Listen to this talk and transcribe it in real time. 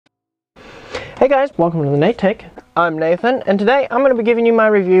Hey guys, welcome to the Nate Take. I'm Nathan, and today I'm going to be giving you my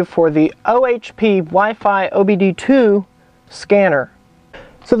review for the OHP Wi-Fi OBD2 scanner.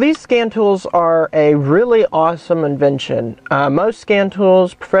 So these scan tools are a really awesome invention. Most scan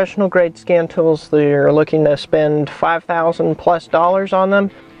tools, professional grade scan tools, they're looking to spend $5,000 plus on them.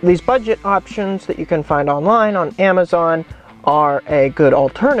 These budget options that you can find online on Amazon are a good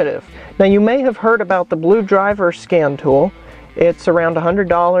alternative. Now you may have heard about the BlueDriver scan tool. It's around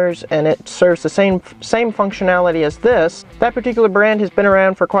 $100 and it serves the same functionality as this. That particular brand has been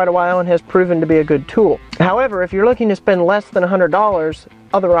around for quite a while and has proven to be a good tool. However, if you're looking to spend less than $100,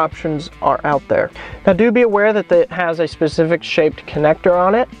 other options are out there. Now do be aware that it has a specific shaped connector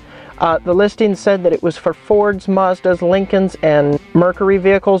on it. The listing said that it was for Fords, Mazdas, Lincolns, and Mercury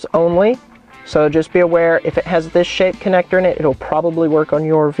vehicles only. So just be aware, if it has this shaped connector in it, it'll probably work on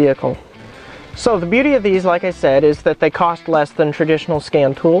your vehicle. So the beauty of these, like I said, is that they cost less than traditional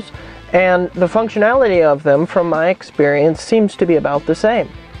scan tools, and the functionality of them, from my experience, seems to be about the same.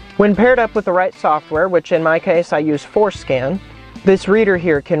 When paired up with the right software, which in my case I use ForceScan, this reader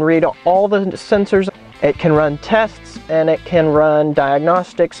here can read all the sensors, it can run tests, and it can run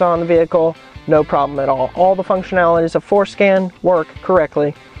diagnostics on the vehicle, no problem at all. All the functionalities of ForceScan work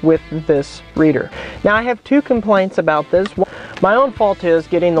correctly with this reader. Now I have two complaints about this. My own fault is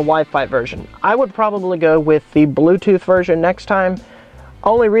getting the Wi-Fi version. I would probably go with the Bluetooth version next time.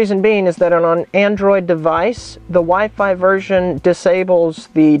 Only reason being is that on an Android device, the Wi-Fi version disables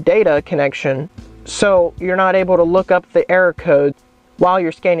the data connection, so you're not able to look up the error code while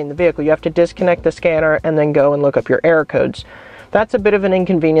you're scanning the vehicle. You have to disconnect the scanner and then go and look up your error codes. That's a bit of an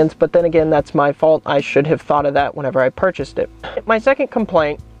inconvenience, but then again, that's my fault. I should have thought of that whenever I purchased it. My second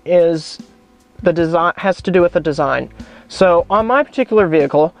complaint is the design, has to do with the design. So on my particular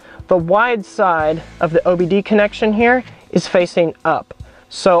vehicle, the wide side of the OBD connection here is facing up.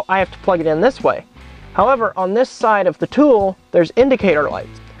 So I have to plug it in this way. However, on this side of the tool, there's indicator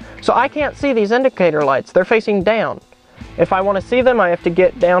lights. So I can't see these indicator lights. They're facing down. If I want to see them, I have to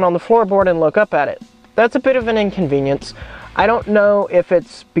get down on the floorboard and look up at it. That's a bit of an inconvenience. I don't know if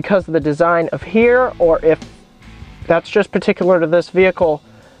it's because of the design of here or if that's just particular to this vehicle.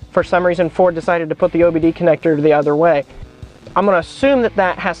 For some reason, Ford decided to put the OBD connector the other way. I'm going to assume that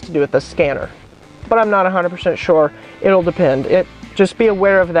that has to do with the scanner, but I'm not 100% sure. It'll depend. Just be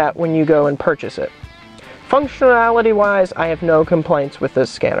aware of that when you go and purchase it. Functionality-wise, I have no complaints with this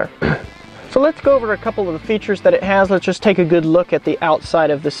scanner. So let's go over a couple of the features that it has. Let's just take a good look at the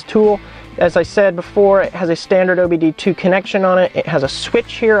outside of this tool. As I said before, it has a standard OBD2 connection on it. It has a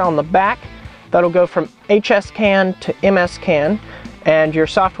switch here on the back that'll go from HSCAN to MSCAN, and your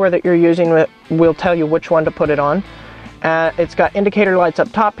software that you're using will tell you which one to put it on. It's got indicator lights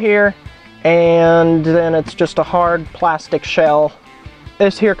up top here, and then it's just a hard plastic shell.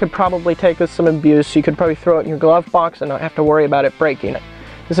 This here could probably take us some abuse. You could probably throw it in your glove box and not have to worry about it breaking it.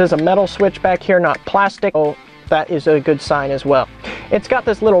 This is a metal switch back here, not plastic. Oh, that is a good sign as well. It's got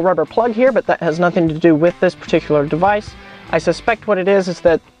this little rubber plug here, but that has nothing to do with this particular device. I suspect what it is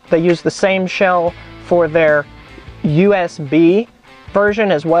that they use the same shell for their USB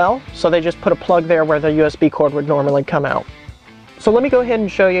version as well, so they just put a plug there where the USB cord would normally come out. So let me go ahead and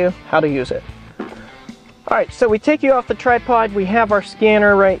show you how to use it. Alright, so we take you off the tripod, we have our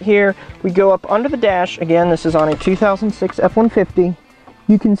scanner right here, we go up under the dash. Again, this is on a 2006 F-150.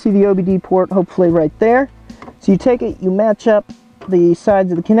 You can see the OBD port hopefully right there. So you take it, you match up the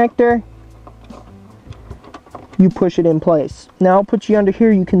sides of the connector, you push it in place. Now I'll put you under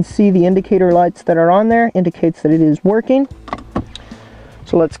here, you can see the indicator lights that are on there, indicates that it is working.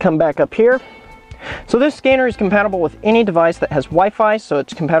 So let's come back up here. So this scanner is compatible with any device that has Wi-Fi, so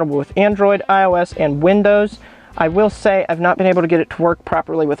it's compatible with Android, iOS, and Windows. I will say I've not been able to get it to work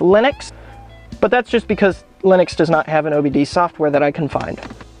properly with Linux, but that's just because Linux does not have an OBD software that I can find.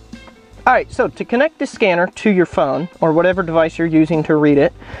 Alright, so to connect the scanner to your phone, or whatever device you're using to read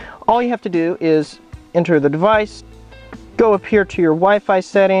it, all you have to do is enter the device, go up here to your Wi-Fi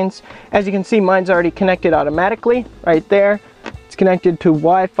settings. As you can see, mine's already connected automatically, right there. It's connected to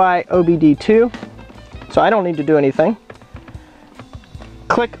Wi-Fi OBD2, so I don't need to do anything.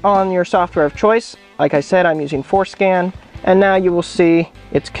 Click on your software of choice. Like I said, I'm using ForceScan, and now you will see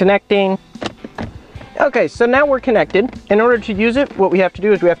it's connecting. Okay, so now we're connected. In order to use it, what we have to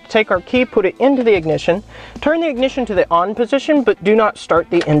do is we have to take our key, put it into the ignition, turn the ignition to the on position, but do not start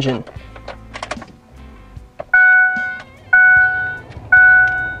the engine.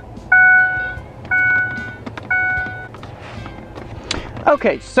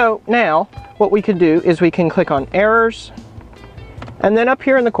 Okay, so now what we can do is we can click on errors, and then up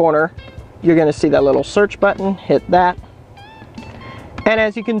here in the corner you're going to see that little search button. Hit that, And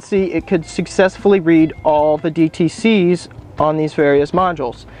as you can see, it could successfully read all the DTCs on these various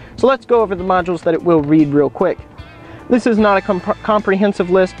modules. So let's go over the modules that it will read real quick. This is not a comprehensive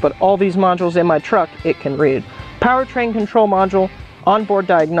list, but all these modules in my truck it can read. Powertrain control module, onboard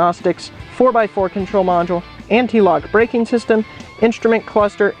diagnostics, 4x4 control module, anti-lock braking system, instrument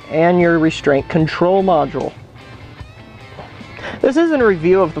cluster, and your restraint control module. This isn't a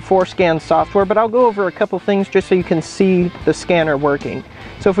review of the 4Scan software, but I'll go over a couple things just so you can see the scanner working.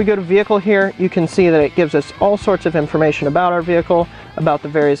 So if we go to vehicle here, you can see that it gives us all sorts of information about our vehicle, about the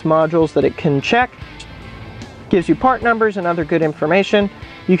various modules that it can check. Gives you part numbers and other good information.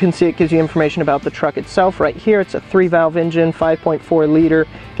 You can see it gives you information about the truck itself. Right here, it's a 3-valve engine, 5.4 liter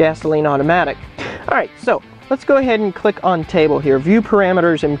gasoline automatic. Alright, so let's go ahead and click on table here, view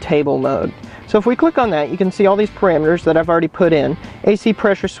parameters in table mode. So if we click on that, you can see all these parameters that I've already put in. AC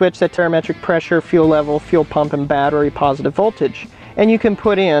pressure switch, that's barometric pressure, fuel level, fuel pump and battery, positive voltage. And you can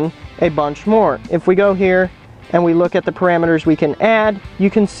put in a bunch more. If we go here and we look at the parameters we can add, you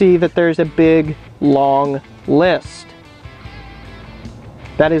can see that there's a big, long list.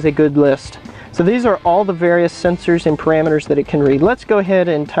 That is a good list. So these are all the various sensors and parameters that it can read. Let's go ahead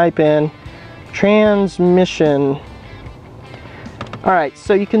and type in transmission. Alright,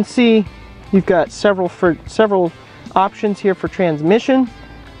 so you can see you've got several options here for transmission.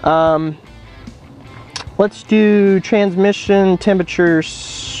 Let's do transmission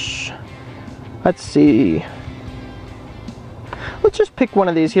temperatures. Let's see. Let's just pick one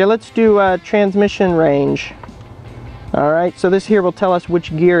of these here. Let's do transmission range. Alright, so this here will tell us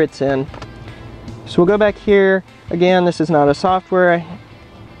which gear it's in. So we'll go back here. Again, this is not a software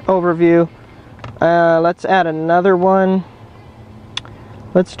overview. Let's add another one.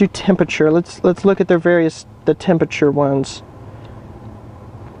 Let's do temperature. Let's look at the temperature ones.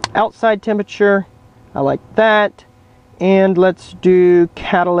 Outside temperature, I like that. And let's do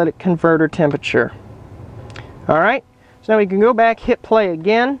catalytic converter temperature. Alright, so now we can go back, hit play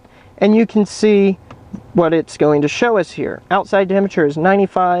again, and you can see what it's going to show us here. Outside temperature is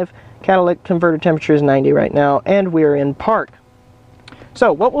 95, catalytic converter temperature is 90 right now, and we're in park.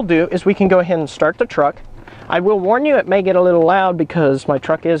 So what we'll do is we can go ahead and start the truck. I will warn you, it may get a little loud because my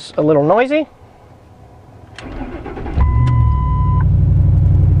truck is a little noisy.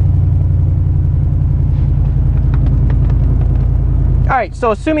 Alright,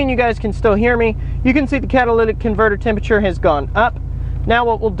 so assuming you guys can still hear me, you can see the catalytic converter temperature has gone up. Now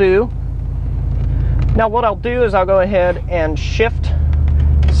what I'll do is I'll go ahead and shift,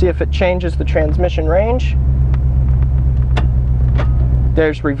 see if it changes the transmission range.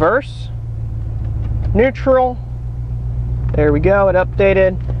 There's reverse, neutral, there we go, it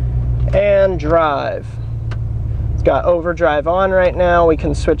updated, and drive. It's got overdrive on right now, we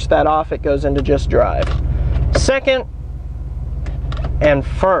can switch that off, it goes into just drive. Second, and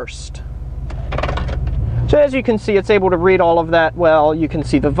first. So as you can see, it's able to read all of that well. You can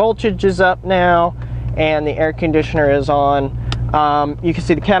see the voltage is up now, and the air conditioner is on. You can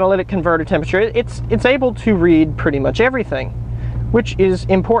see the catalytic converter temperature. It's able to read pretty much everything, which is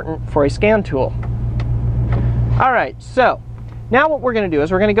important for a scan tool. Alright, so now what we're going to do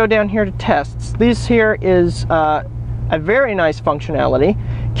is we're going to go down here to tests. This here is a very nice functionality.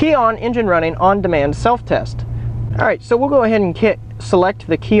 Key on, engine running, on demand, self-test. Alright, so we'll go ahead and select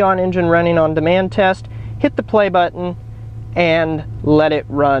the key on, engine running, on demand test, hit the play button, and let it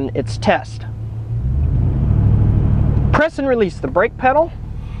run its test. Press and release the brake pedal,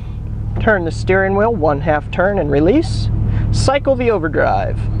 turn the steering wheel 1/2 turn and release, cycle the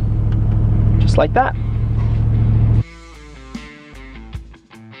overdrive, just like that.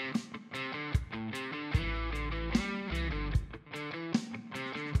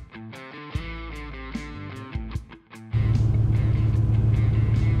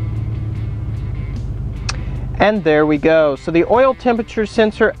 And there we go. So the oil temperature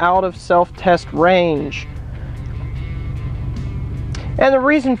sensor out of self-test range. And the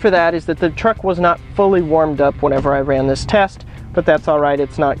reason for that is that the truck was not fully warmed up whenever I ran this test, but that's alright,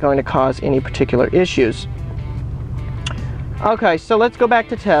 it's not going to cause any particular issues. Okay, so let's go back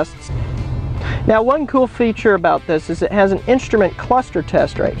to tests. Now one cool feature about this is it has an instrument cluster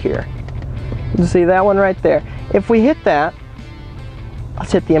test right here. You can see that one right there. If we hit that,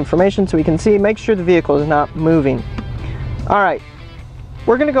 let's hit the information so we can see, make sure the vehicle is not moving. Alright,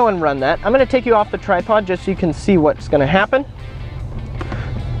 we're going to go and run that. I'm going to take you off the tripod just so you can see what's going to happen.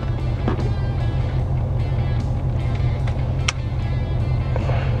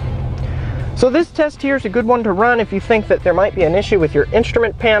 So this test here is a good one to run if you think that there might be an issue with your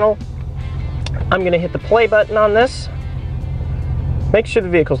instrument panel. I'm going to hit the play button on this. Make sure the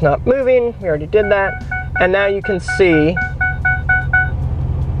vehicle's not moving. We already did that. And now you can see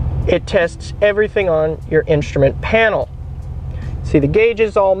It tests everything on your instrument panel. See, the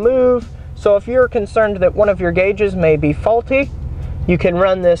gauges all move, so if you're concerned that one of your gauges may be faulty, you can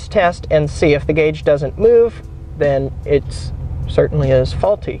run this test and see. If the gauge doesn't move, then it certainly is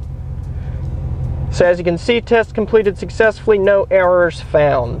faulty. So as you can see, test completed successfully, no errors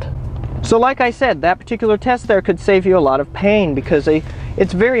found. So like I said, that particular test there could save you a lot of pain, because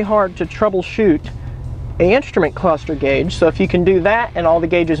it's very hard to troubleshoot an instrument cluster gauge. So if you can do that and all the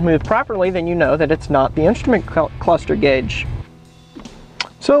gauges move properly, then you know that it's not the instrument cluster gauge.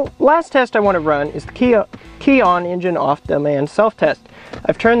 So last test I want to run is the key on, engine off, demand self-test.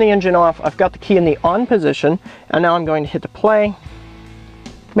 I've turned the engine off, I've got the key in the on position, and now I'm going to hit the play.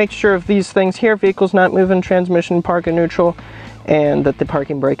 Make sure of these things here: vehicle's not moving, transmission, park in neutral, and that the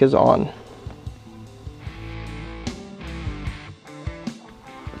parking brake is on.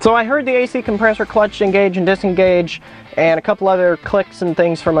 So I heard the AC compressor clutch engage and disengage, and a couple other clicks and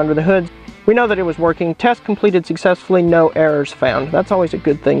things from under the hood. We know that it was working. Test completed successfully, no errors found. That's always a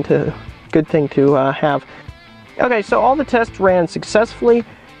good thing to have. Okay, so all the tests ran successfully.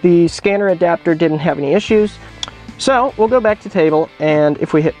 The scanner adapter didn't have any issues. So we'll go back to table, and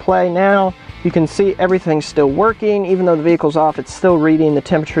if we hit play now, you can see everything's still working. Even though the vehicle's off, it's still reading the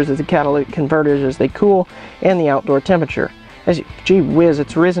temperatures of the catalytic converters as they cool, and the outdoor temperature. Gee whiz,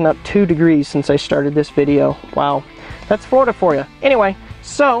 it's risen up 2 degrees since I started this video. Wow, that's Florida for you. Anyway,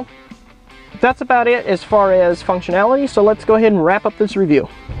 so that's about it as far as functionality, so let's go ahead and wrap up this review.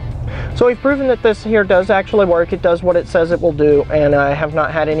 So we've proven that this here does actually work. It does what it says it will do, and I have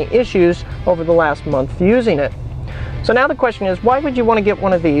not had any issues over the last month using it. So now the question is, why would you want to get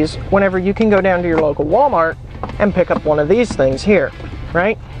one of these whenever you can go down to your local Walmart and pick up one of these things here,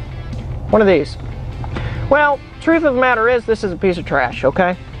 right? One of these. Well, truth of the matter is, this is a piece of trash,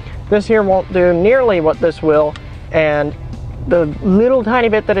 okay? This here won't do nearly what this will, and the little tiny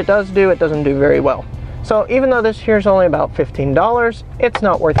bit that it does do, it doesn't do very well. So even though this here is only about $15, it's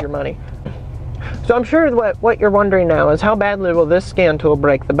not worth your money. So I'm sure what you're wondering now is, how badly will this scan tool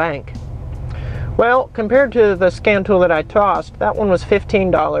break the bank? Well, compared to the scan tool that I tossed, that one was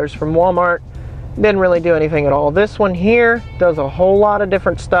 $15 from Walmart. Didn't really do anything at all. This one here does a whole lot of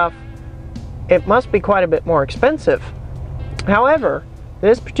different stuff. It must be quite a bit more expensive. However,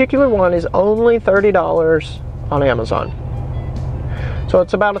 this particular one is only $30 on Amazon. So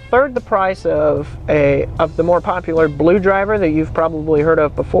it's about 1/3 the price of the more popular BlueDriver that you've probably heard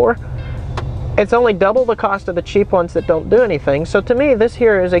of before. It's only double the cost of the cheap ones that don't do anything. So to me, this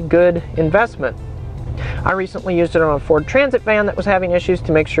here is a good investment. I recently used it on a Ford Transit van that was having issues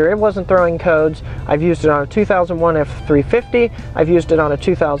to make sure it wasn't throwing codes. I've used it on a 2001 F350. I've used it on a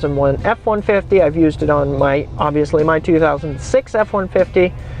 2001 F150. I've used it on obviously my 2006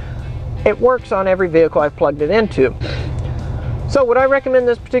 F150. It works on every vehicle I've plugged it into. So would I recommend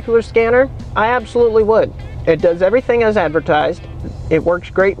this particular scanner? I absolutely would. It does everything as advertised. It works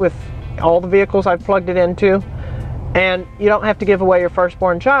great with all the vehicles I've plugged it into, and you don't have to give away your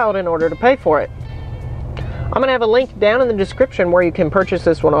firstborn child in order to pay for it. I'm going to have a link down in the description where you can purchase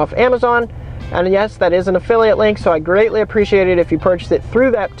this one off Amazon, and yes, that is an affiliate link, so I greatly appreciate it if you purchase it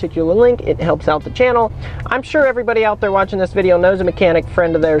through that particular link. It helps out the channel. I'm sure everybody out there watching this video knows a mechanic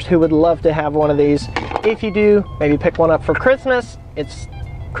friend of theirs who would love to have one of these. If you do, maybe pick one up for Christmas.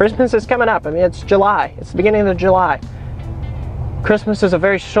 Christmas is coming up. I mean, it's July. It's the beginning of July. Christmas is a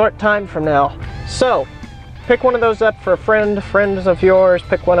very short time from now. So pick one of those up for a friend, friends of yours.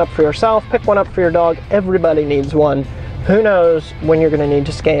 Pick one up for yourself. Pick one up for your dog. Everybody needs one. Who knows when you're going to need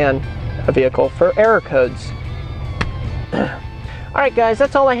to scan a vehicle for error codes. Alright guys,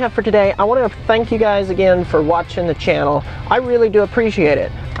 that's all I have for today. I want to thank you guys again for watching the channel. I really do appreciate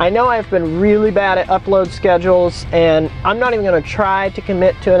it. I know I've been really bad at upload schedules, and I'm not even going to try to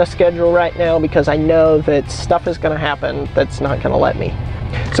commit to a schedule right now because I know that stuff is going to happen that's not going to let me.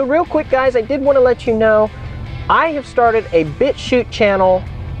 So real quick guys, I did want to let you know I have started a BitChute channel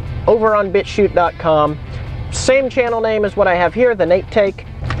over on bitchute.com. Same channel name as what I have here, The Nate Take.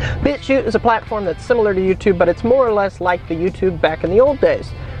 BitChute is a platform that's similar to YouTube, but it's more or less like the YouTube back in the old days,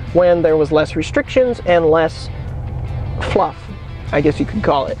 when there was less restrictions and less fluff, I guess you could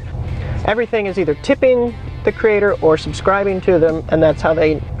call it. Everything is either tipping the creator or subscribing to them, and that's how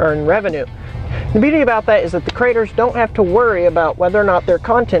they earn revenue. The beauty about that is that the creators don't have to worry about whether or not their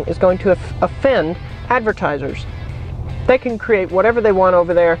content is going to offend advertisers. They can create whatever they want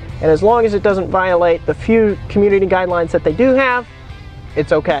over there, and as long as it doesn't violate the few community guidelines that they do have,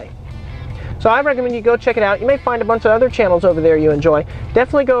 it's okay. So I recommend you go check it out. You may find a bunch of other channels over there you enjoy.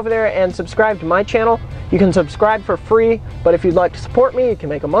 Definitely go over there and subscribe to my channel. You can subscribe for free, but if you'd like to support me, you can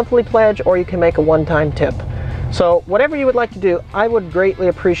make a monthly pledge or you can make a one-time tip. So whatever you would like to do, I would greatly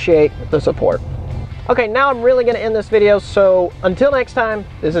appreciate the support. Okay, now I'm really going to end this video, so until next time,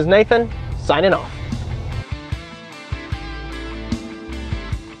 this is Nathan, signing off.